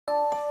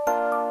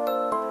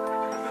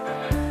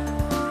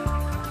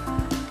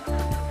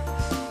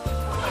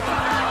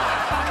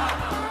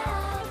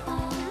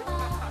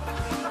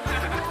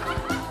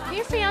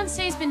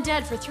been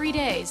dead for 3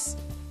 days.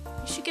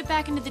 You should get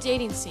back into the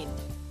dating scene.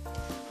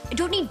 I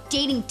don't need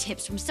dating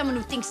tips from someone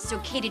who thinks it's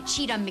okay to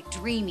cheat on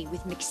McDreamy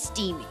with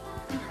McSteamy.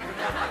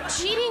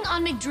 Cheating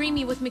on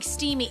McDreamy with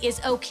McSteamy is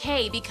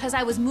okay because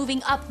I was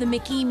moving up the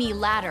McEamy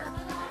ladder.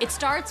 It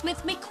starts with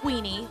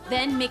McQueenie,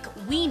 then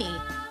McWeenie,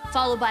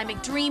 followed by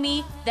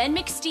McDreamy, then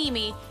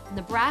McSteamy, and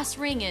the brass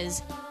ring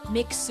is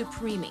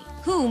McSupremy,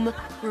 whom,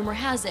 rumor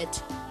has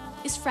it,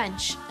 is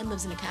French and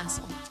lives in a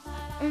castle.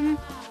 Is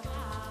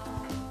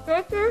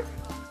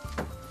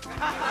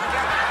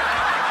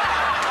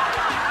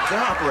there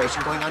an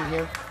operation going on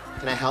here?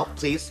 Can I help,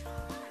 please?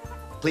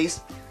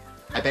 Please?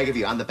 I beg of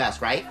you, I'm the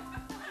best, right?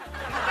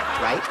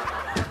 Right?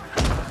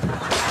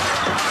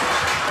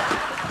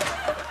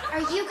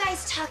 Are you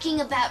guys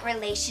talking about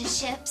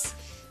relationships?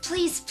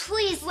 Please,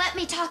 please let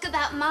me talk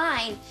about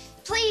mine.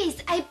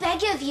 Please, I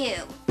beg of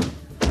you.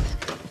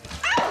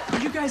 Are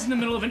you guys in the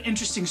middle of an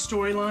interesting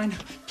storyline?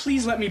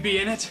 Please let me be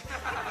in it.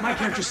 My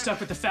character's stuck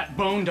with the fat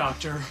bone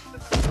doctor.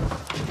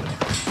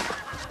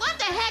 What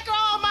the heck are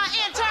all my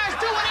interns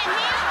doing in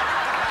here?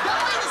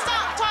 Y'all need to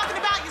stop talking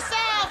about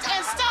yourselves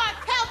and start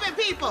helping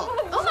people.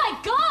 Oh my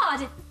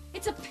God!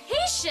 It's a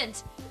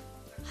patient!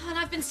 And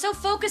I've been so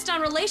focused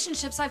on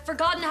relationships, I've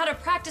forgotten how to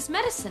practice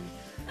medicine.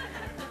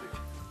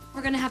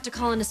 We're gonna have to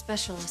call in a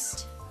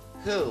specialist.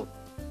 Who?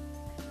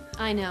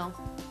 I know.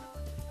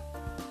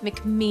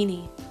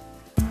 McMeany.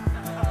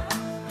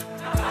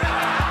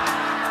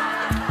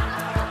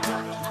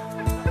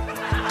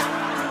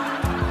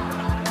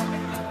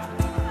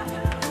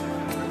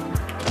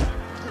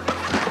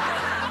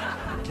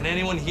 Can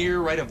anyone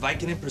here write a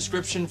Vicodin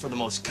prescription for the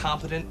most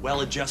competent,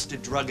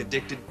 well-adjusted,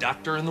 drug-addicted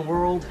doctor in the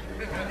world?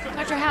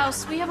 Dr.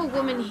 House, we have a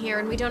woman here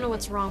and we don't know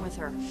what's wrong with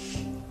her.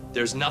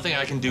 There's nothing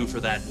I can do for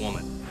that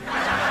woman.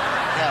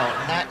 No,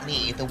 not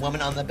me, the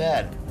woman on the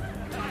bed.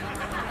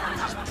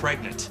 She's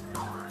pregnant.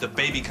 The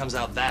baby comes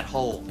out that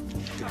hole.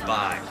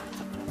 Goodbye.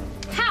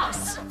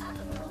 House!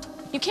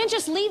 You can't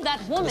just leave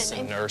that woman.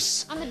 Listen,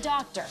 nurse. I'm the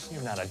doctor.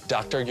 You're not a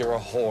doctor, you're a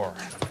whore.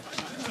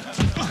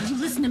 You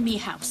listen to me,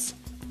 House.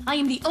 I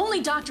am the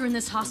only doctor in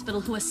this hospital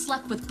who has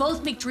slept with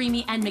both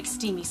McDreamy and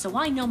McSteamy, so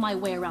I know my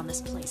way around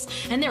this place.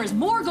 And there is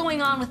more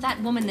going on with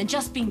that woman than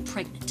just being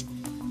pregnant.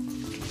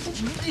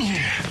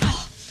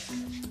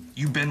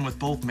 You've been with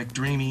both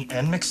McDreamy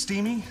and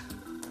McSteamy?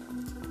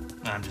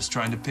 I'm just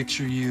trying to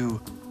picture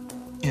you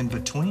in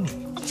betweeny.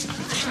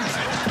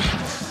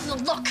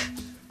 Look,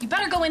 you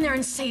better go in there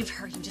and save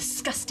her, you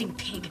disgusting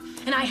pig.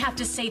 And I have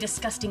to say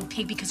disgusting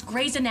pig because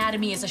Grey's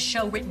Anatomy is a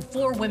show written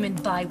for women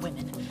by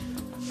women.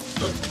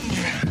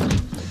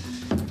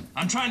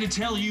 I'm trying to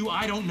tell you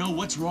I don't know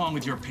what's wrong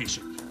with your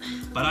patient,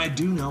 but I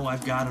do know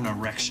I've got an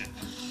erection.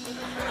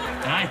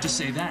 And I have to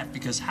say that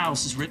because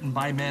House is written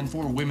by men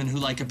for women who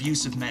like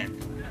abusive men.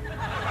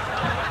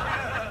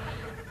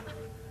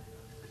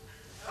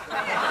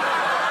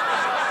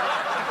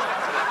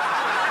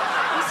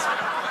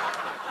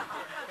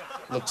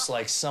 Looks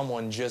like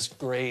someone just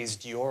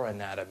grazed your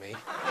anatomy.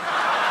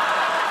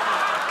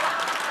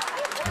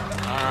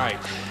 All right,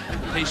 the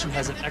patient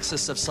has an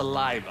excess of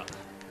saliva.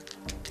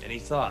 Any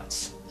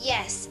thoughts?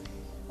 Yes.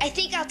 I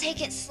think I'll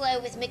take it slow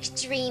with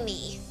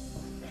McDreamy.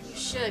 You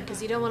should,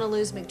 because you don't want to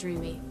lose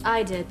McDreamy.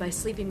 I did by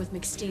sleeping with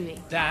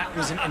McSteamy. That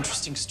was an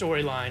interesting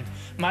storyline.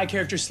 My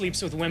character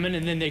sleeps with women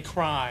and then they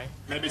cry.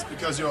 Maybe it's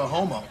because you're a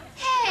homo.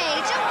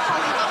 Hey, don't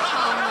call him a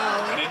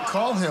homo. I didn't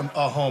call him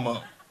a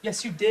homo.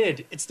 Yes, you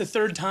did. It's the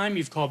third time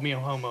you've called me a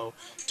homo.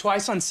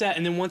 Twice on set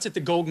and then once at the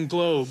Golden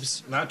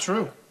Globes. Not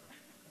true.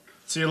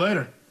 See you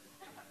later,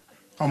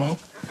 homo.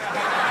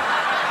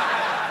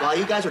 While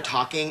you guys were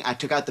talking, I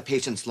took out the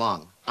patient's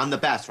lung. I'm the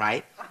best,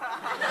 right?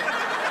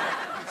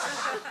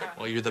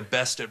 Well, you're the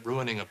best at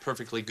ruining a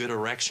perfectly good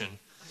erection.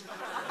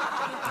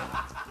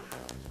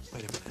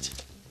 Wait a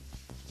minute.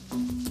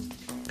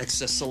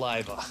 Excess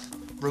saliva.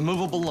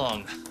 Removable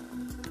lung.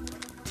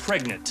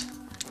 Pregnant.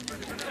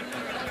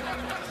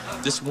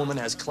 This woman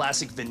has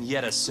classic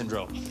vignetta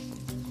syndrome.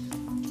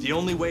 The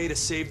only way to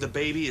save the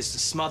baby is to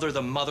smother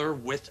the mother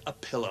with a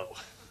pillow.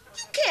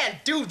 You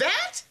can't do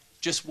that.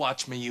 Just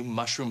watch me, you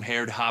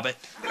mushroom-haired hobbit.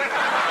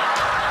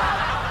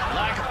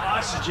 Lack of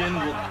oxygen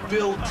will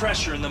build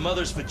pressure in the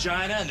mother's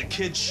vagina and the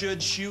kid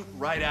should shoot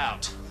right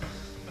out.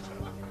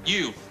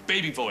 You,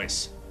 baby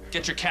voice,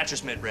 get your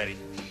catcher's mitt ready.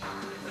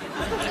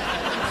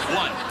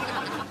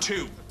 1,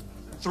 2,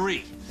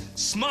 3,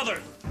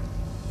 smother!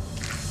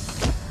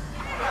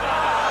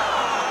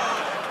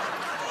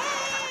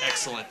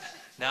 Excellent.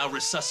 Now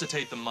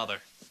resuscitate the mother.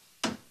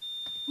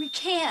 We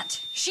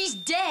can't. She's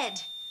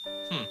dead.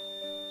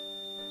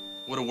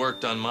 Would have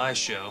worked on my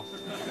show.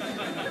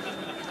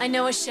 I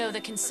know a show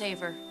that can save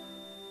her.